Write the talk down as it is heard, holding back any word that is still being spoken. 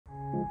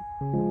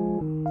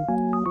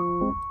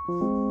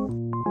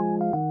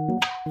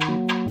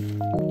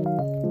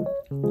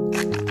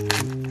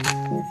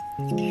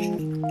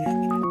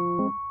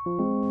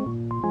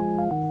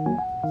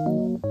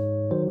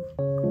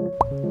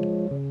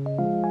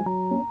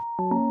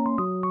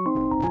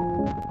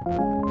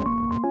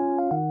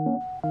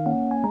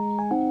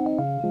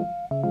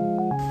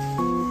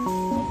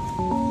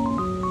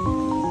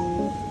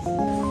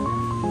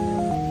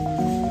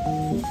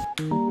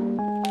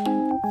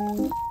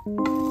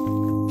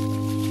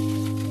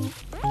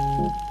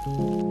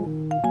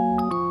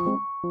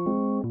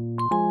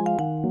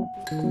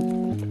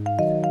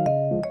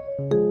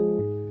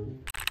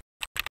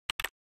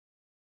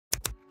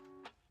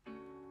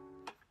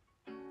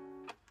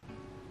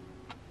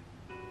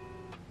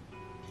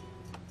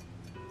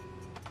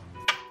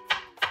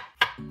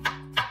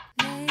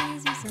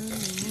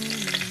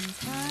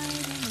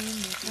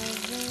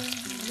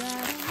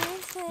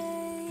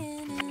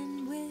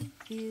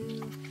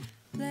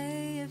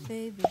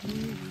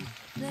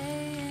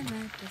Laying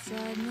right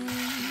beside me,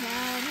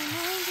 hiding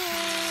when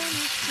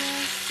it's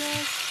just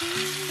us two.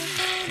 The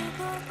kind of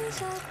coffee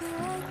shop we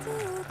like to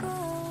go.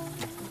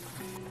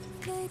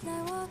 Late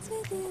night walks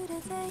with you to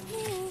take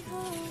me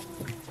home.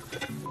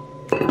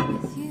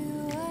 With you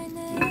I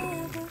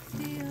never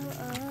feel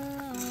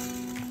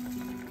alone.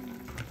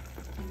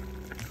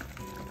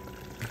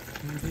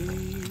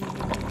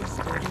 These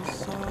little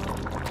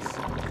songs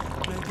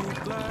make me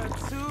glad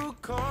to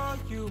call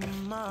you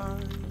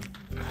mine.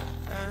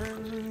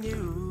 And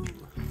you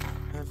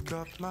have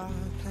got my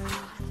head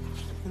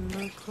in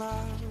the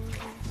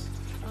clouds.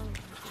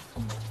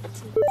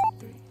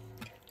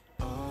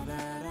 All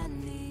that I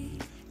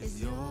need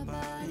is your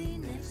body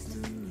next to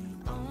me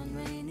on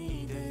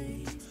rainy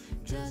days.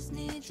 Just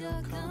need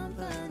your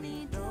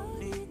company, don't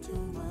need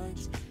too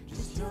much.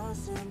 Just your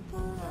simple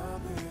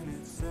love and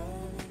it's sad.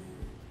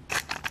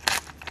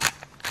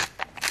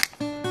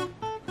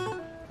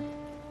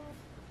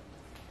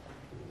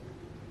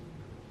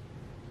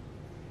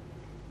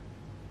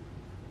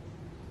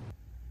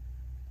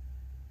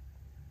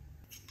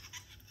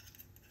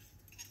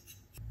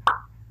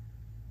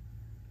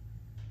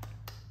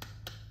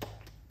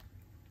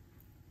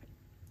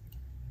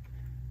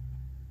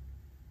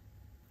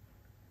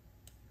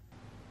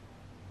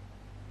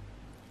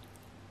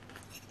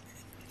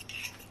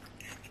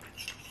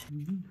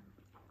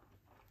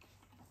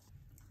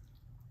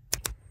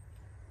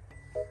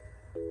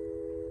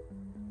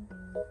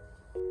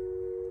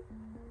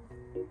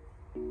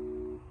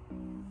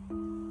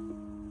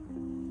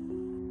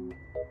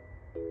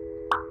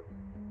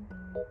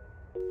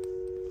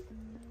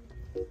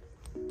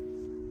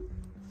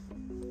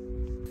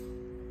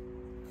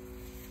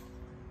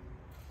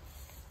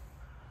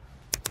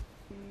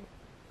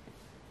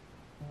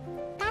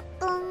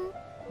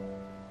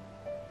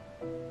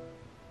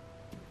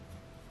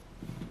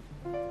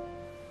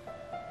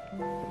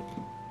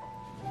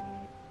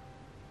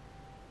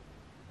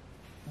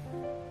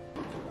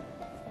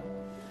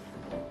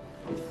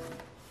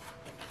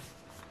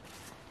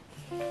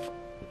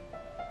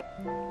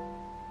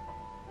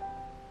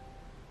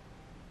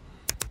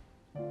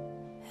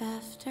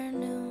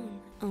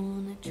 Afternoon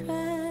on a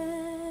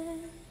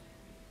train.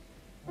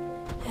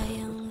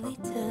 I only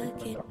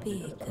took it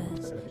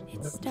because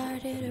it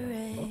started to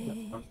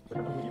rain.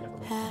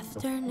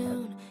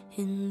 Afternoon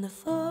in the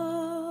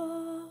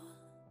fall.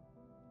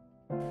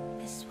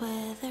 This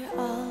weather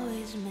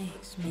always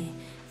makes me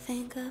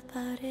think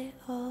about it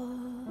all.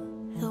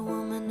 The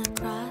woman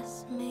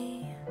across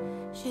me,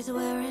 she's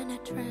wearing a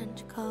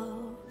trench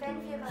coat,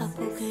 a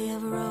bouquet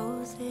of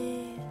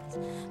roses.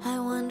 I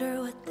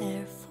wonder what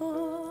they're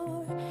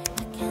for.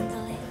 A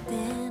candlelit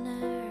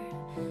dinner,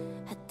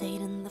 a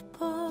date in the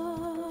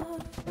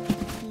park,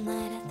 a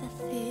night at the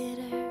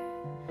theater,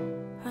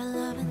 or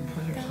love in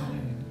the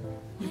dark.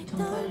 I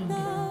don't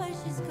know where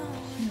she's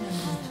going.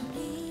 I don't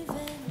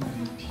even know.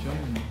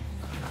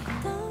 I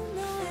don't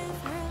know if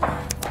her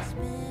life has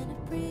been a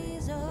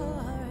breeze or a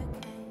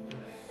hurricane.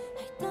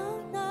 I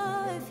don't know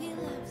if he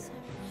loves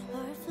her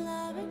or if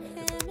loving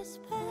him is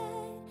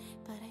pain.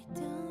 But I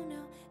do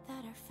know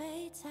that our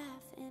fates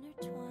have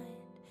intertwined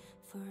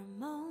for a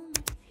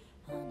moment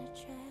on a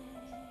train.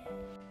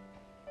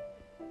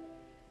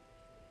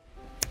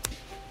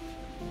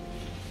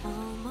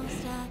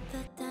 Almost at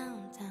the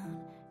downtown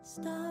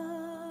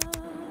stop.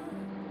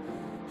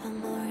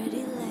 I'm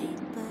already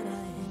late, but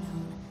I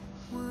don't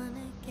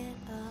wanna get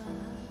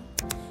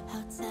up.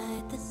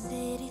 Outside the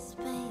city's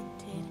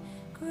painted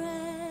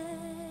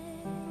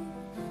gray,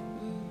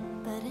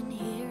 but in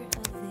here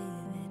a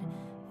vivid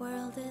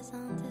world is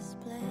on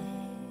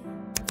display.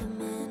 The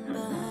man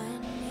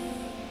behind me,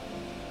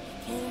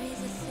 he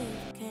carries a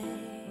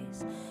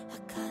suitcase, a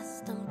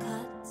custom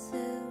cut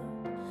suit,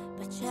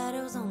 but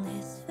shadows on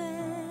his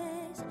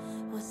face.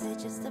 Was it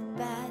just a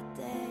bad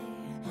day?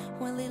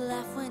 Will he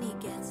laugh when he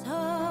gets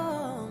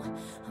home?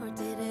 Or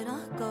did it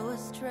all go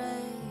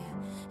astray?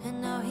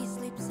 And now he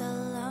sleeps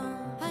alone.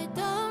 I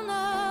don't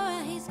know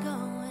where he's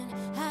going.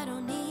 I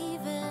don't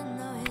even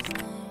know his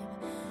name.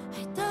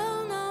 I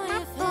don't know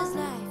if his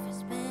life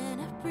has been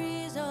a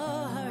breeze or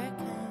a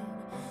hurricane.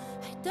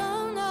 I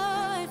don't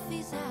know if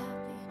he's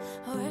happy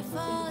or if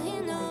all he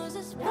knows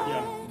is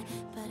pain.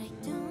 But I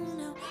do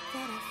know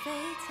that our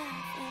fates have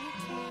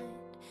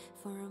intertwined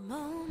for a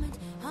moment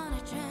on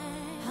a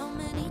train. How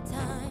many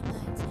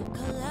timelines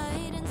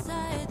collide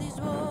inside these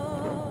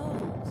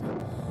walls?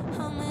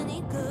 How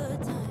many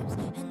good times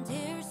and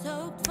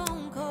tear-soaked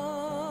phone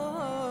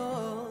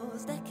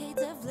calls?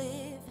 Decades of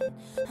living,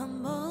 a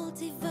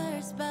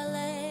multiverse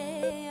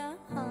ballet.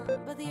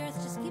 But the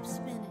earth just keeps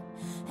spinning,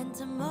 and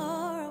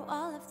tomorrow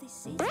all of these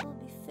seats will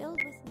be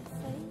filled with new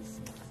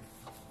faces.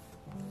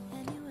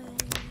 Anyway.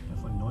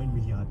 Von 9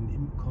 Milliarden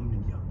im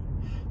kommenden Jahr.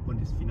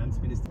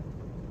 Bundesfinanzminister.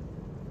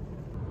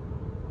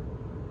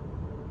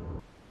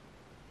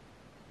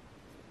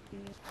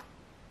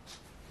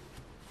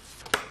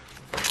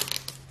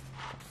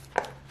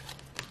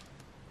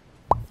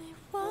 They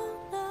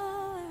won't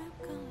know where I'm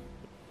going.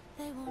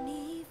 They won't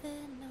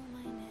even know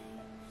my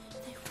name.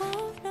 They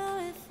won't know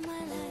if my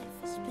life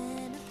has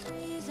been a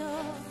always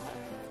over.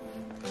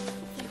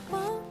 They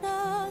won't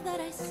know that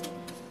I see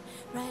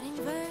writing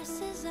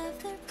verses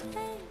of their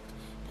pain,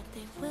 but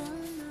they will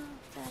know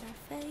that our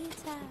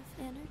fates have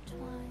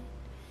intertwined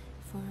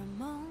for a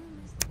moment.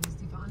 Ist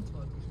die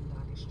Verantwortlichen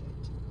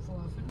dargestellt.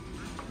 Vor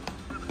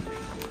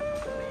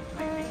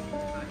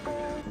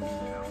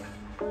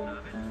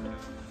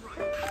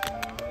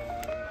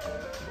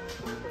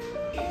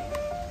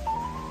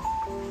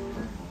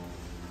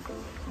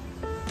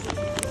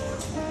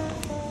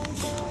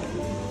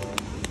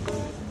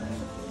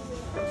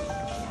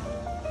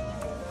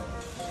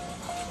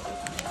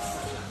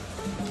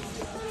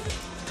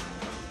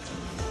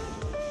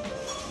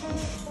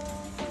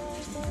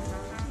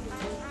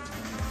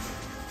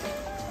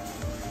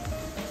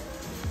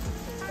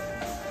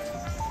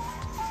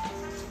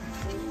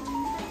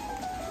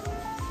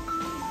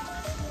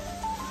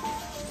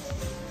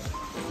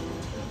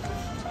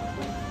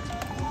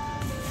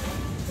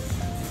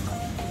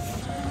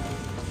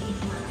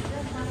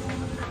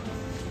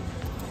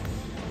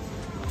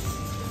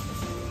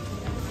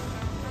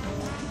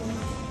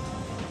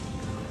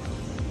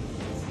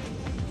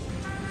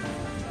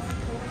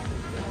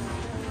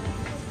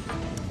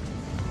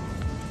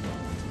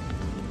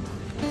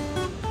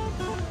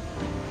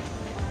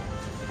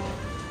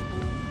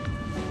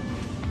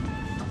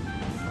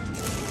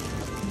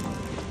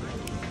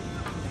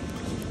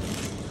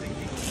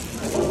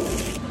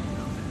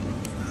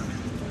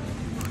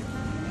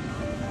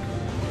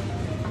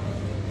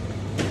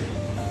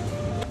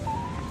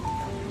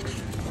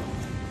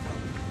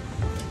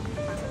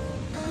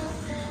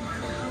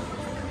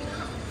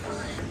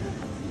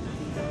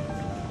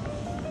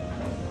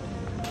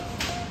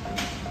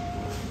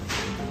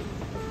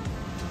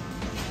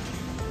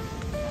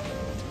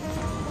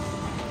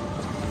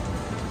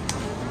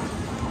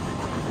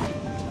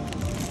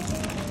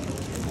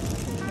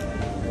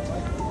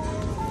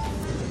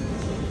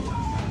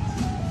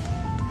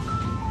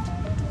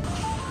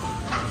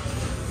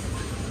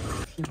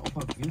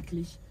Ob er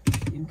wirklich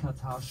in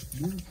Katar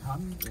spielen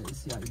kann. Er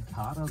ist ja im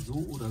Kader so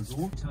oder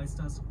so. Heißt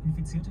das,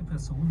 infizierte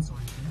Personen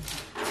sollten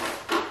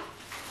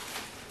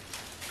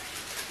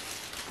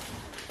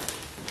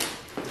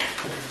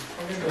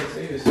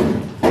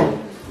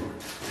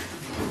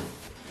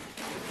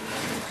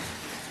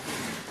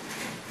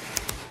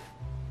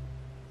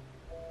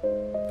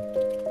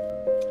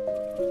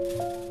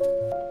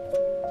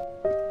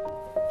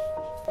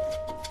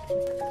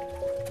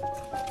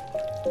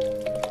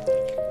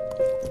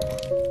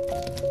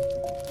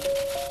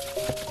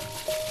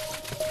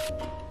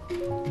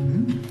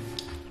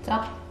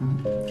짜?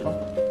 짜?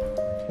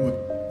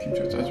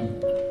 진짜 짜지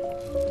뭐.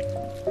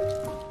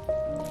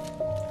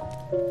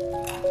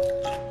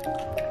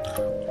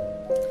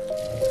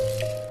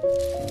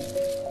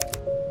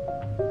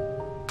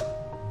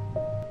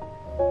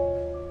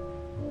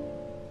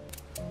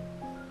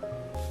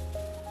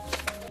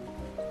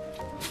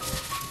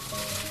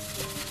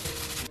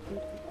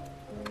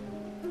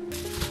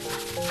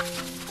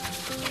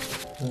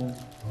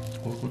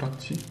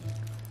 오그락치?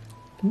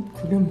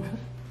 그게 뭐야?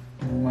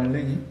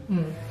 무말랭이?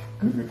 응.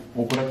 그게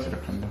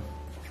오그락지락 한다.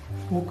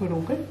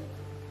 오글오글?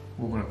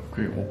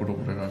 그게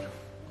오글오글 해가지고.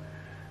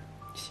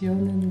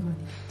 지어내는 건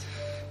있지.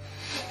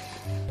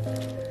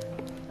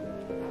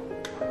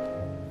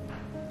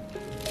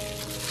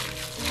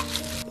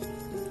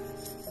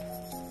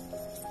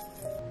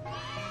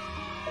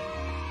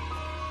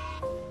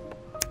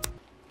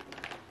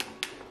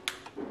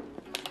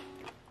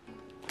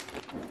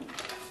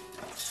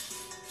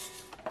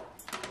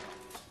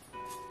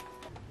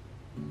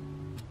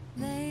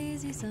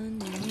 Lazy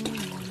Sunday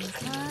mornings,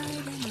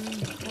 hiding in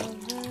the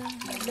covers.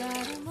 I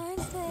don't mind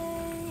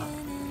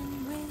staying in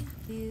with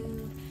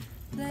you.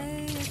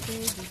 Play your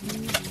favorite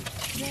music,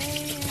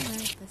 day and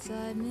night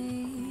beside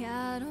me.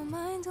 I don't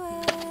mind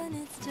when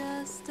it's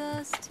just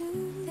us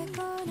two. That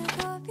corner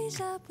coffee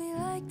shop we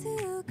like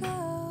to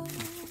go.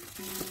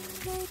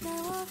 Late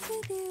night walks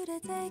with you to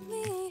take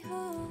me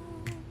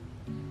home.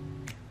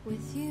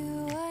 With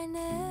you I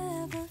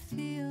never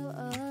feel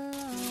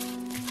alone.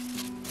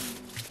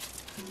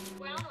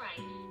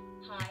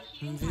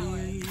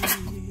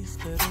 These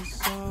little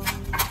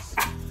songs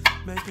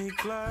make me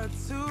glad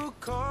to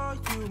call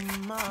you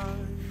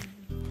mine.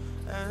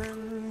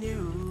 And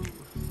you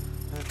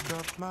have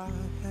dropped my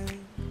head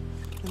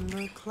in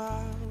the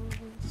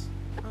clouds.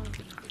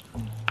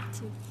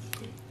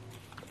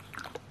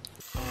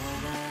 All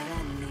that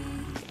I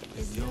need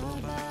is your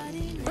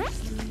body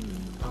next to me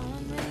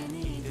on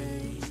rainy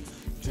days.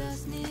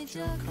 Just need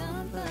your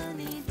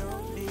company,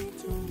 don't need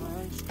too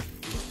much.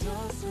 It's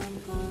your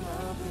simple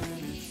love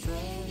and it's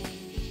everything.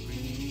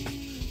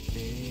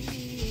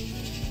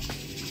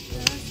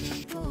 The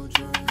simple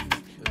joy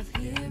of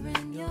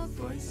hearing your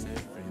voice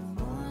every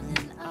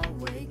morning. I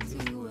wake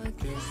to a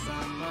kiss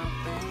on my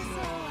face,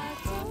 so I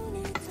don't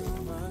need too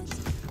much.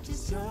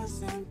 Just your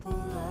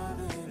simple love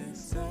and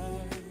it's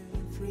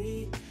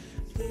everything.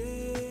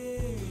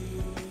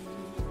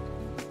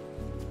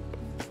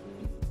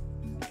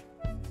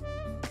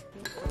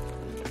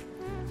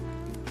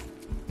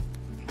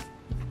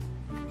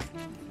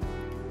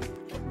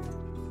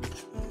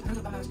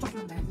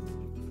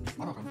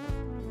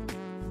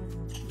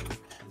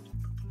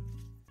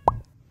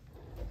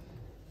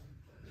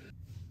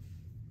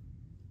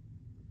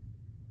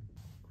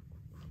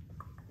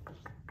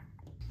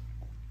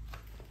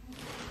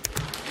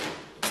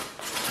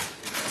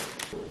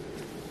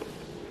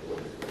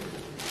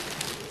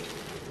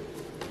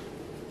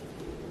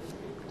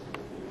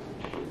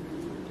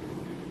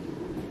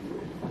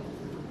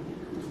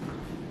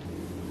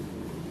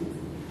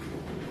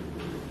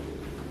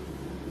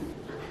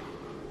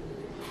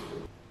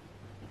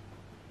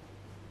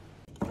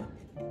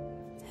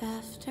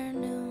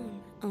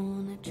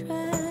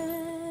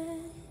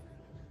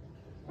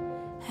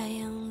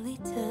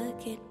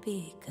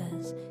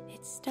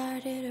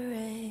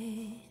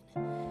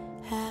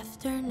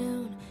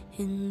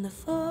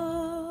 before